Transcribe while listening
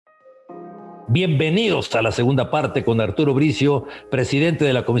Bienvenidos a la segunda parte con Arturo Brizio, presidente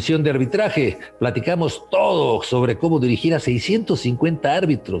de la Comisión de Arbitraje. Platicamos todo sobre cómo dirigir a 650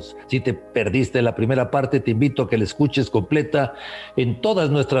 árbitros. Si te perdiste la primera parte, te invito a que la escuches completa en todas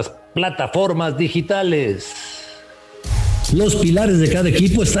nuestras plataformas digitales. Los pilares de cada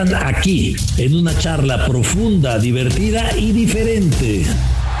equipo están aquí, en una charla profunda, divertida y diferente.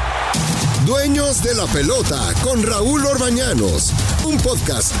 Dueños de la Pelota con Raúl Orbañanos, un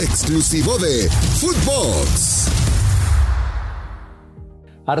podcast exclusivo de Footbox.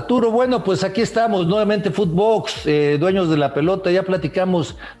 Arturo, bueno, pues aquí estamos nuevamente, Footbox, Dueños de la Pelota. Ya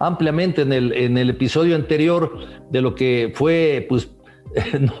platicamos ampliamente en el episodio anterior de lo que fue, pues,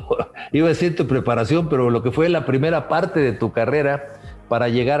 no, iba a decir tu preparación, pero lo que fue la primera parte de tu carrera para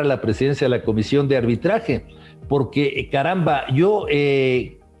llegar a la presidencia de la Comisión de Arbitraje. Porque, caramba,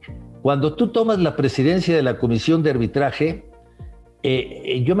 cuando tú tomas la presidencia de la Comisión de Arbitraje,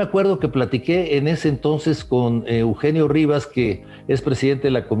 yo me acuerdo que platiqué en ese entonces con Eugenio Rivas, que es presidente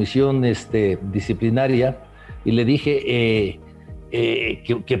de la Comisión disciplinaria, y le dije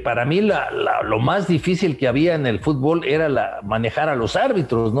que para mí lo más difícil que había en el fútbol era manejar a los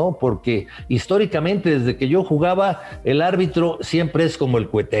árbitros, ¿no? Porque históricamente, desde que yo jugaba, el árbitro siempre es como el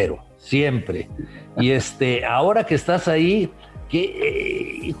cuetero, siempre. Y ahora que estás ahí,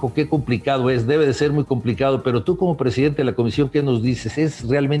 qué complicado es, debe de ser muy complicado, pero tú como presidente de la comisión, ¿qué nos dices? ¿Es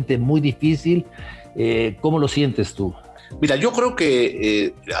realmente muy difícil? ¿Cómo lo sientes tú? Mira, yo creo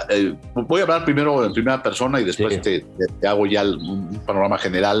que voy a hablar primero en primera persona y después sí. te hago ya un panorama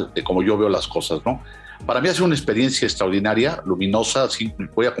general de cómo yo veo las cosas, ¿no? Para mí ha sido una experiencia extraordinaria, luminosa.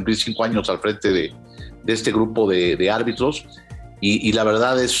 Voy a cumplir 5 años al frente de este grupo de árbitros y la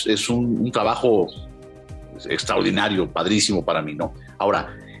verdad es un trabajo extraordinario, padrísimo para mí, ¿no?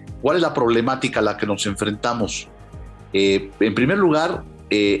 Ahora, ¿cuál es la problemática a la que nos enfrentamos? En primer lugar,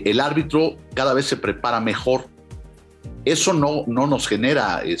 el árbitro cada vez se prepara mejor. Eso no nos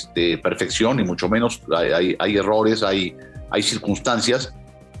genera perfección, ni mucho menos. Hay errores, hay circunstancias,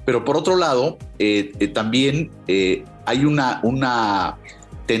 pero por otro lado, también hay una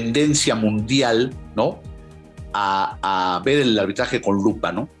tendencia mundial, ¿no? A ver el arbitraje con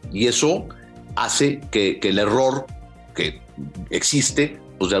lupa, ¿no? Y eso hace que el error que existe,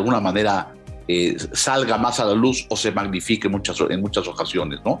 pues de alguna manera salga más a la luz o se magnifique en muchas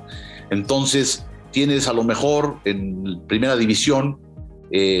ocasiones, ¿no? Entonces, tienes a lo mejor en Primera División,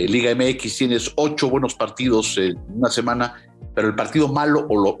 Liga MX, tienes 8 buenos partidos en una semana, pero el partido malo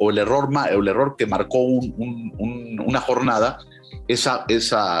o el error que marcó una jornada, esa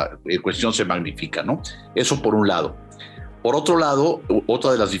cuestión se magnifica, ¿no? Eso por un lado. Por otro lado,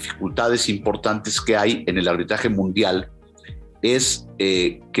 otra de las dificultades importantes que hay en el arbitraje mundial es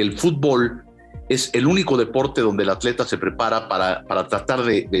que el fútbol es el único deporte donde el atleta se prepara para tratar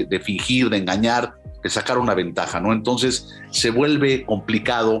de fingir, de engañar, de sacar una ventaja, ¿no? Entonces se vuelve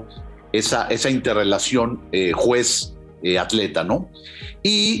complicado esa interrelación juez-atleta, ¿no?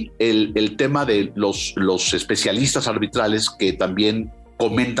 Y el tema de los especialistas arbitrales que también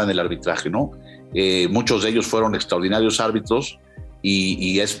comentan el arbitraje, ¿no? Muchos de ellos fueron extraordinarios árbitros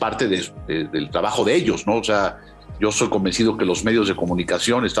y es parte del trabajo de ellos, ¿no? O sea, yo soy convencido que los medios de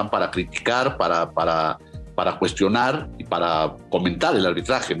comunicación están para criticar, para cuestionar y para comentar el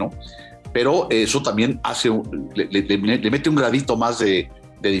arbitraje, ¿no? Pero eso también le mete un gradito más de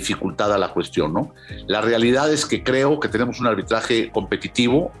dificultad a la cuestión, ¿no? La realidad es que creo que tenemos un arbitraje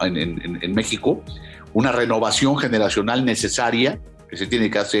competitivo en México, una renovación generacional necesaria que se tiene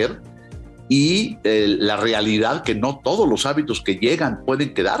que hacer, y la realidad que no todos los árbitros que llegan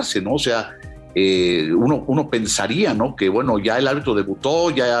pueden quedarse, ¿no? O sea, uno pensaría, ¿no? Que bueno, ya el árbitro debutó,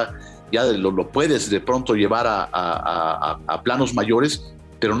 ya lo puedes de pronto llevar a planos mayores,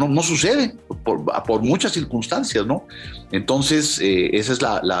 pero no sucede por muchas circunstancias, ¿no? Entonces, esa es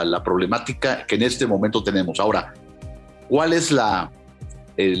la problemática que en este momento tenemos. Ahora, ¿cuál es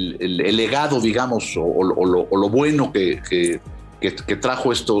el legado, digamos, o lo bueno que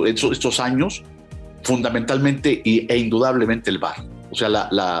trajo estos años? Fundamentalmente e indudablemente el VAR. O sea,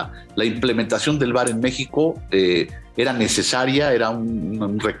 la implementación del VAR en México era necesaria, era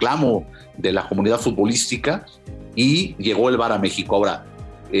un reclamo de la comunidad futbolística y llegó el VAR a México. Ahora,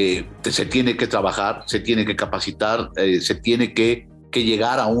 se tiene que trabajar, se tiene que capacitar, se tiene que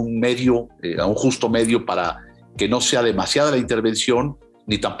llegar a un medio, a un justo medio para que no sea demasiada la intervención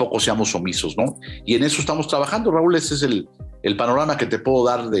ni tampoco seamos omisos, ¿no? Y en eso estamos trabajando, Raúl. Ese es el panorama que te puedo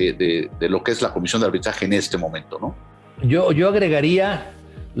dar de lo que es la Comisión de Arbitraje en este momento, ¿no? Yo agregaría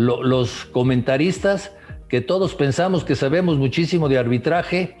los comentaristas que todos pensamos que sabemos muchísimo de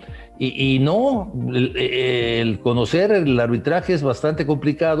arbitraje Y no, el conocer el arbitraje es bastante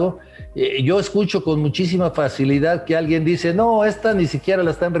complicado. Yo escucho con muchísima facilidad que alguien dice, no, esta ni siquiera la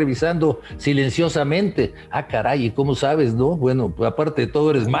están revisando silenciosamente. Ah, caray, ¿y cómo sabes, no? Bueno, pues aparte de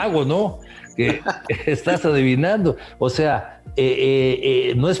todo eres mago, ¿no? Que estás adivinando. O sea,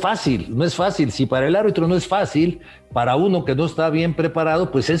 no es fácil. Si para el árbitro no es fácil, para uno que no está bien preparado,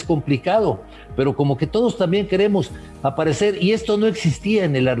 pues es complicado. Pero como que todos también queremos aparecer, y esto no existía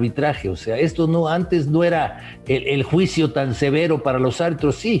en el arbitraje, o sea, esto no, antes no era el juicio tan severo para los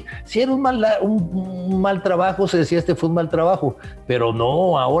árbitros. Sí era un mal trabajo, se decía este fue un mal trabajo, pero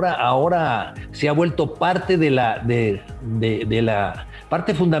no, ahora se ha vuelto parte de la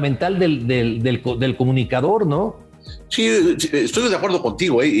parte fundamental del comunicador, ¿no? Sí, estoy de acuerdo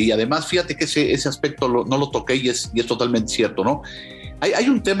contigo, y además fíjate que ese aspecto no lo toqué y es totalmente cierto, ¿no? Hay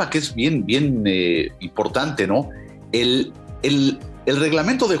un tema que es bien importante, ¿no? El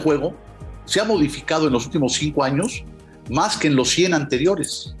reglamento de juego se ha modificado en los últimos 5 años más que en los 100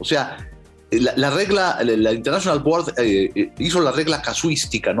 anteriores. O sea, la International Board hizo la regla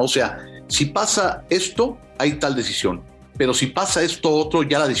casuística, ¿no? O sea, si pasa esto, hay tal decisión, pero si pasa esto otro,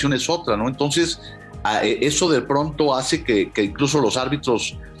 ya la decisión es otra, ¿no? Entonces, eso de pronto hace que incluso los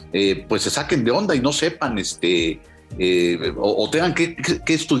árbitros pues se saquen de onda y no sepan o tengan que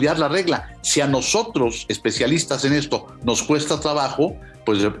estudiar la regla. Si a nosotros, especialistas en esto, nos cuesta trabajo,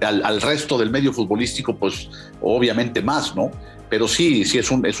 pues al resto del medio futbolístico, pues obviamente más, ¿no? Pero sí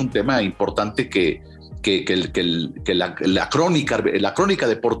es un tema importante que la crónica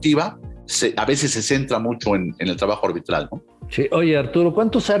deportiva a veces se centra mucho en el trabajo arbitral, ¿no? Sí. Oye, Arturo,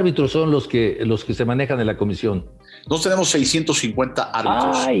 ¿cuántos árbitros son los que se manejan en la comisión? Nosotros tenemos 650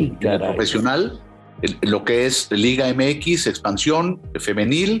 árbitros. ¡Ay, caray! Profesional, lo que es Liga MX, expansión,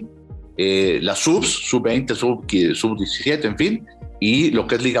 femenil, las subs, sub-20, sub-17, en fin, y lo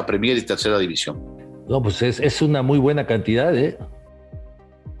que es Liga Premier y tercera división. No, pues es una muy buena cantidad, ¿eh?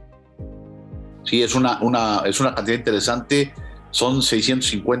 Sí, es una cantidad interesante. Son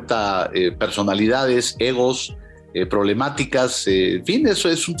 650 personalidades, egos, problemáticas, en fin, eso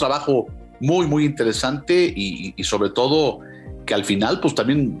es un trabajo muy, muy interesante y sobre todo que al final pues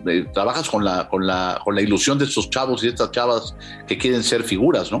también trabajas con la ilusión de estos chavos y de estas chavas que quieren ser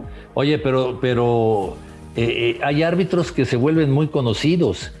figuras, ¿no? Oye, pero hay árbitros que se vuelven muy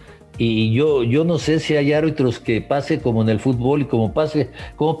conocidos y yo no sé si hay árbitros que pase como en el fútbol y como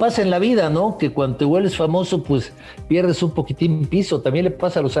pasa en la vida, ¿no? Que cuando te vuelves famoso pues pierdes un poquitín piso. ¿También le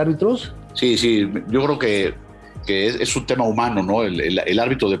pasa a los árbitros? Sí, yo creo que es un tema humano, ¿no? El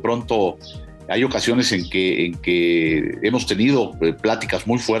árbitro de pronto, hay ocasiones en que hemos tenido pláticas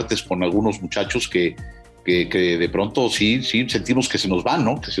muy fuertes con algunos muchachos que de pronto sí sentimos que se nos van,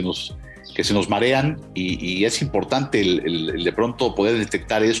 ¿no? Que se nos marean y es importante el de pronto poder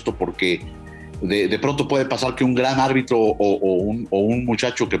detectar esto porque de pronto puede pasar que un gran árbitro o un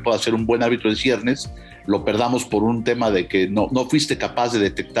muchacho que pueda ser un buen árbitro de ciernes lo perdamos por un tema de que no fuiste capaz de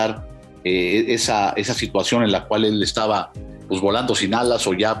detectar esa situación en la cual él estaba pues volando sin alas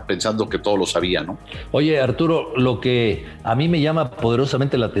o ya pensando que todo lo sabía, ¿no? Oye, Arturo, lo que a mí me llama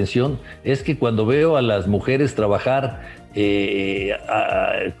poderosamente la atención es que cuando veo a las mujeres trabajar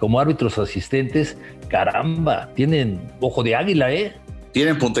como árbitros asistentes, caramba, tienen ojo de águila, ¿eh?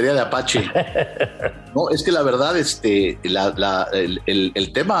 Tienen puntería de Apache. No, es que la verdad,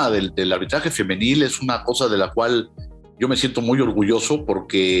 el tema del arbitraje femenil es una cosa de la cual yo me siento muy orgulloso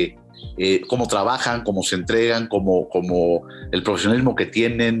porque cómo trabajan, cómo se entregan, como el profesionalismo que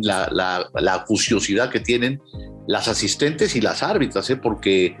tienen, la acuciosidad que tienen las asistentes y las árbitras,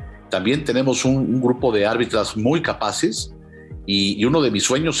 porque también tenemos un grupo de árbitras muy capaces y uno de mis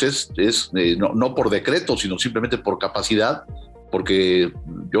sueños es no por decreto, sino simplemente por capacidad, porque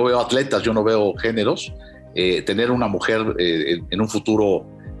yo veo atletas, yo no veo géneros, tener una mujer en un futuro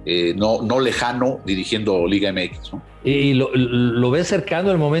no lejano dirigiendo Liga MX, ¿no? ¿Y lo ves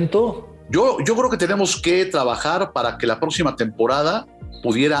cercano el momento? Yo creo que tenemos que trabajar para que la próxima temporada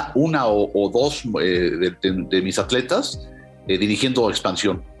pudiera una o dos de mis atletas dirigiendo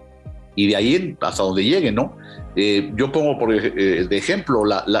expansión. Y de ahí hasta donde lleguen, ¿no? Yo pongo de ejemplo,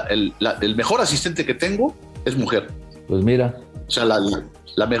 el mejor asistente que tengo es mujer. Pues mira. O sea,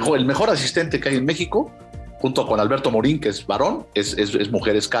 el mejor asistente que hay en México, junto con Alberto Morín, que es varón, es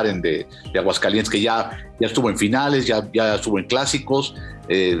mujer, es Karen de Aguascalientes, que ya estuvo en finales, ya estuvo en clásicos.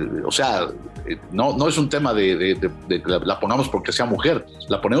 O sea, no es un tema de la pongamos porque sea mujer,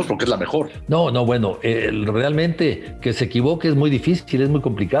 la ponemos porque es la mejor. No, bueno, realmente que se equivoque es muy difícil, es muy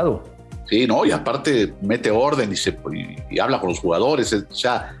complicado. Sí, y aparte mete orden y habla con los jugadores. O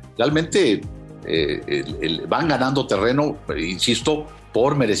sea, realmente van ganando terreno, insisto,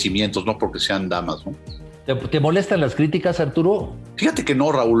 por merecimientos, no porque sean damas, ¿no? ¿Te molestan las críticas, Arturo? Fíjate que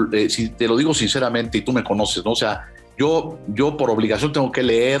no, Raúl, si te lo digo sinceramente y tú me conoces, ¿no? O sea, yo por obligación tengo que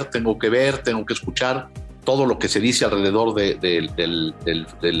leer, tengo que ver, tengo que escuchar todo lo que se dice alrededor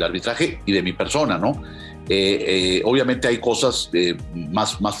del arbitraje y de mi persona, ¿no? Obviamente hay cosas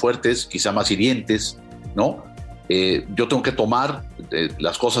más fuertes, quizá más hirientes, ¿no? Yo tengo que tomar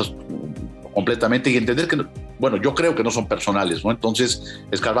las cosas completamente y entender que, bueno, yo creo que no son personales, ¿no? Entonces,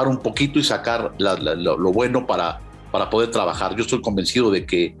 escarbar un poquito y sacar lo bueno para poder trabajar. Yo estoy convencido de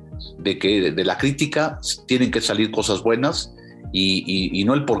que de la crítica tienen que salir cosas buenas y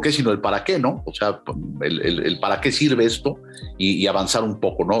no el por qué, sino el para qué, ¿no? O sea, el para qué sirve esto y avanzar un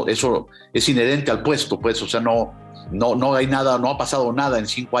poco, ¿no? Eso es inherente al puesto, pues, o sea, no hay nada, no ha pasado nada en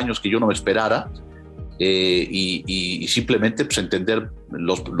 5 años que yo no me esperara. Y simplemente pues entender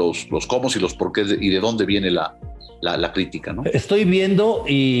los cómo y los porqués y de dónde viene la crítica, ¿no? Estoy viendo,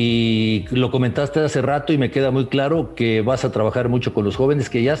 y lo comentaste hace rato y me queda muy claro, que vas a trabajar mucho con los jóvenes,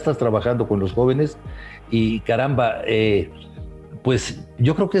 que ya estás trabajando con los jóvenes y caramba, pues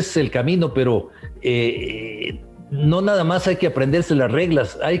yo creo que ese es el camino, pero no nada más hay que aprenderse las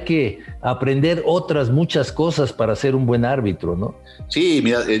reglas, hay que aprender otras muchas cosas para ser un buen árbitro, ¿no? Sí,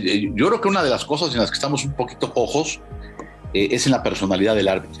 mira, yo creo que una de las cosas en las que estamos un poquito cojos es en la personalidad del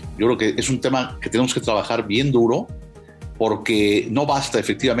árbitro. Yo creo que es un tema que tenemos que trabajar bien duro, porque no basta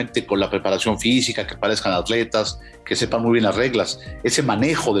efectivamente con la preparación física, que parezcan atletas, que sepan muy bien las reglas. Ese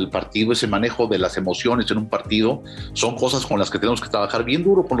manejo del partido, ese manejo de las emociones en un partido, son cosas con las que tenemos que trabajar bien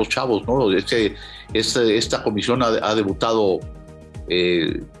duro con los chavos, ¿no? Esta comisión ha debutado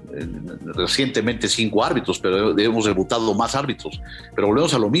recientemente 5 árbitros, pero hemos debutado más árbitros. Pero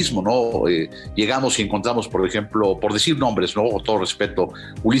volvemos a lo mismo, ¿no? Llegamos y encontramos, por ejemplo, por decir nombres, ¿no? Con todo respeto,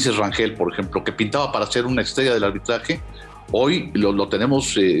 Ulises Rangel, por ejemplo, que pintaba para ser una estrella del arbitraje. Hoy lo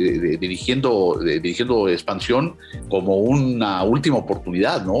tenemos dirigiendo expansión como una última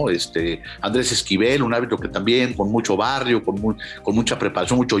oportunidad, ¿no? Andrés Esquivel, un árbitro que también con mucho barrio, con mucha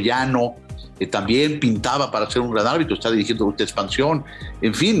preparación, mucho llano, también pintaba para ser un gran árbitro, está dirigiendo esta expansión.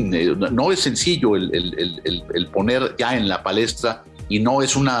 En fin, no es sencillo el poner ya en la palestra, y no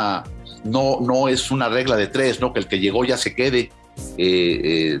es una regla de 3, ¿no? Que el que llegó ya se quede.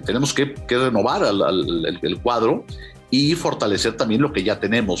 Tenemos que renovar el cuadro y fortalecer también lo que ya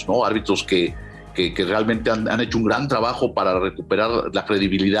tenemos, ¿no? Árbitros que realmente han hecho un gran trabajo para recuperar la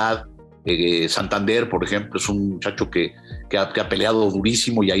credibilidad. Santander, por ejemplo, es un muchacho que ha peleado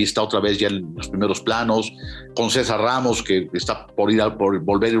durísimo y ahí está otra vez ya en los primeros planos. Con César Ramos, que está por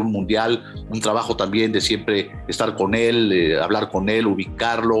volver a un mundial, un trabajo también de siempre estar con él, hablar con él,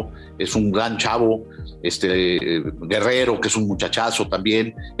 ubicarlo. Es un gran chavo. Guerrero, que es un muchachazo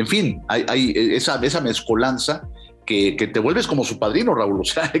también. En fin, hay esa mezcolanza que te vuelves como su padrino, Raúl. O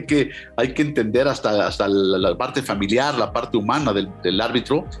sea, hay que entender hasta la parte familiar, la parte humana del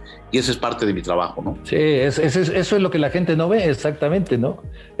árbitro, y esa es parte de mi trabajo, ¿no? Sí, eso es lo que la gente no ve, exactamente, ¿no?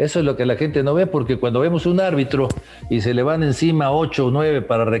 Eso es lo que la gente no ve, porque cuando vemos un árbitro y se le van encima 8 o 9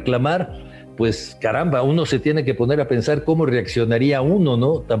 para reclamar, pues caramba, uno se tiene que poner a pensar cómo reaccionaría uno,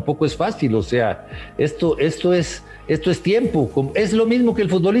 ¿no? Tampoco es fácil, o sea, esto es tiempo, es lo mismo que el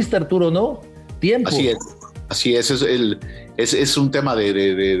futbolista, Arturo, ¿no? Tiempo. Así es un tema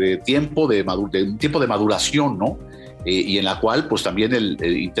de tiempo, un tiempo de maduración, ¿no? Y en la cual pues también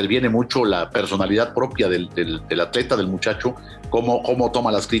interviene mucho la personalidad propia del atleta, del muchacho, cómo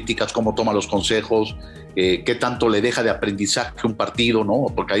toma las críticas, cómo toma los consejos, qué tanto le deja de aprendizaje un partido, ¿no?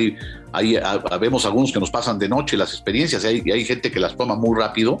 Porque vemos algunos que nos pasan de noche las experiencias, y hay gente que las toma muy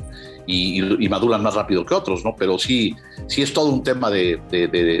rápido y maduran más rápido que otros, ¿no? Pero sí es todo un tema de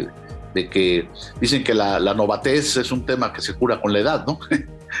que dicen que la novatez es un tema que se cura con la edad, ¿no?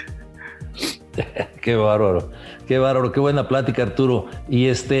 Qué bárbaro, qué buena plática, Arturo. Y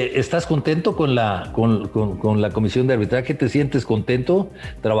 ¿estás contento con la comisión de arbitraje? ¿Te sientes contento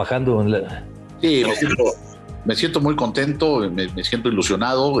trabajando en la...? Sí, me siento muy contento, me siento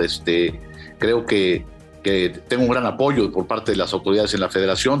ilusionado. Creo que tengo un gran apoyo por parte de las autoridades en la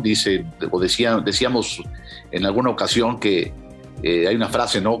federación. Decíamos en alguna ocasión que hay una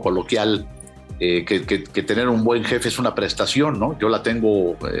frase, ¿no?, coloquial, que tener un buen jefe es una prestación, ¿no? Yo la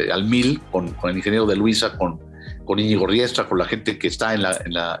tengo al 1000 con el ingeniero de Luisa, con Íñigo Riestra, con la gente que está en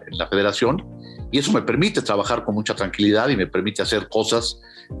la federación, y eso me permite trabajar con mucha tranquilidad y me permite hacer cosas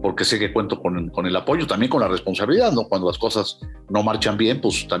porque sé que cuento con el apoyo, también con la responsabilidad, ¿no? Cuando las cosas no marchan bien,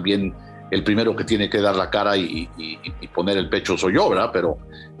 pues también el primero que tiene que dar la cara y poner el pecho soy yo, ¿verdad?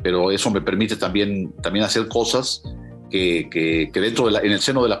 Pero eso me permite también hacer cosas que dentro en el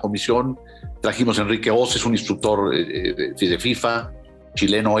seno de la comisión Trajimos a Enrique Oz, es un instructor de FIFA,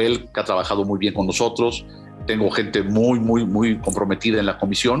 chileno él, que ha trabajado muy bien con nosotros. Tengo gente muy, muy, muy comprometida en la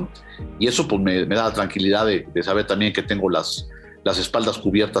comisión y eso pues me da la tranquilidad de saber también que tengo las espaldas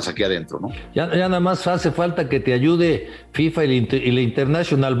cubiertas aquí adentro, ¿no? Ya nada más hace falta que te ayude FIFA y la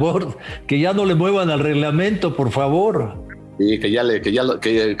International Board, que ya no le muevan al reglamento, por favor. Sí, que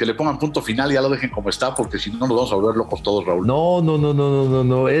le pongan punto final y ya lo dejen como está, porque si no nos vamos a volver locos todos, Raúl.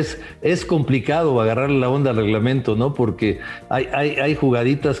 No, es complicado agarrarle la onda al reglamento, ¿no? Porque hay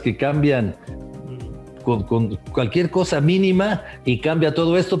jugaditas que cambian con cualquier cosa mínima y cambia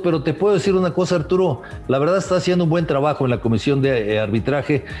todo esto, pero te puedo decir una cosa, Arturo, la verdad está haciendo un buen trabajo en la comisión de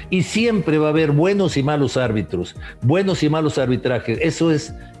arbitraje y siempre va a haber buenos y malos árbitros, buenos y malos arbitrajes,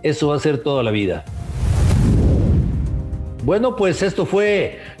 eso va a ser toda la vida. Bueno, pues esto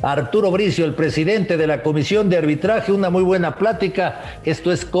fue Arturo Brizio, el presidente de la Comisión de Arbitraje, una muy buena plática.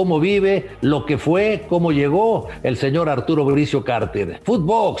 Esto es cómo vive, lo que fue, cómo llegó el señor Arturo Brizio Carter.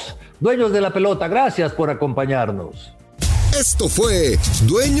 Footbox, dueños de la pelota, gracias por acompañarnos. Esto fue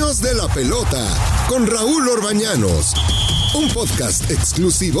Dueños de la Pelota con Raúl Orbañanos, un podcast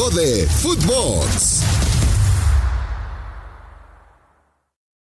exclusivo de Footbox.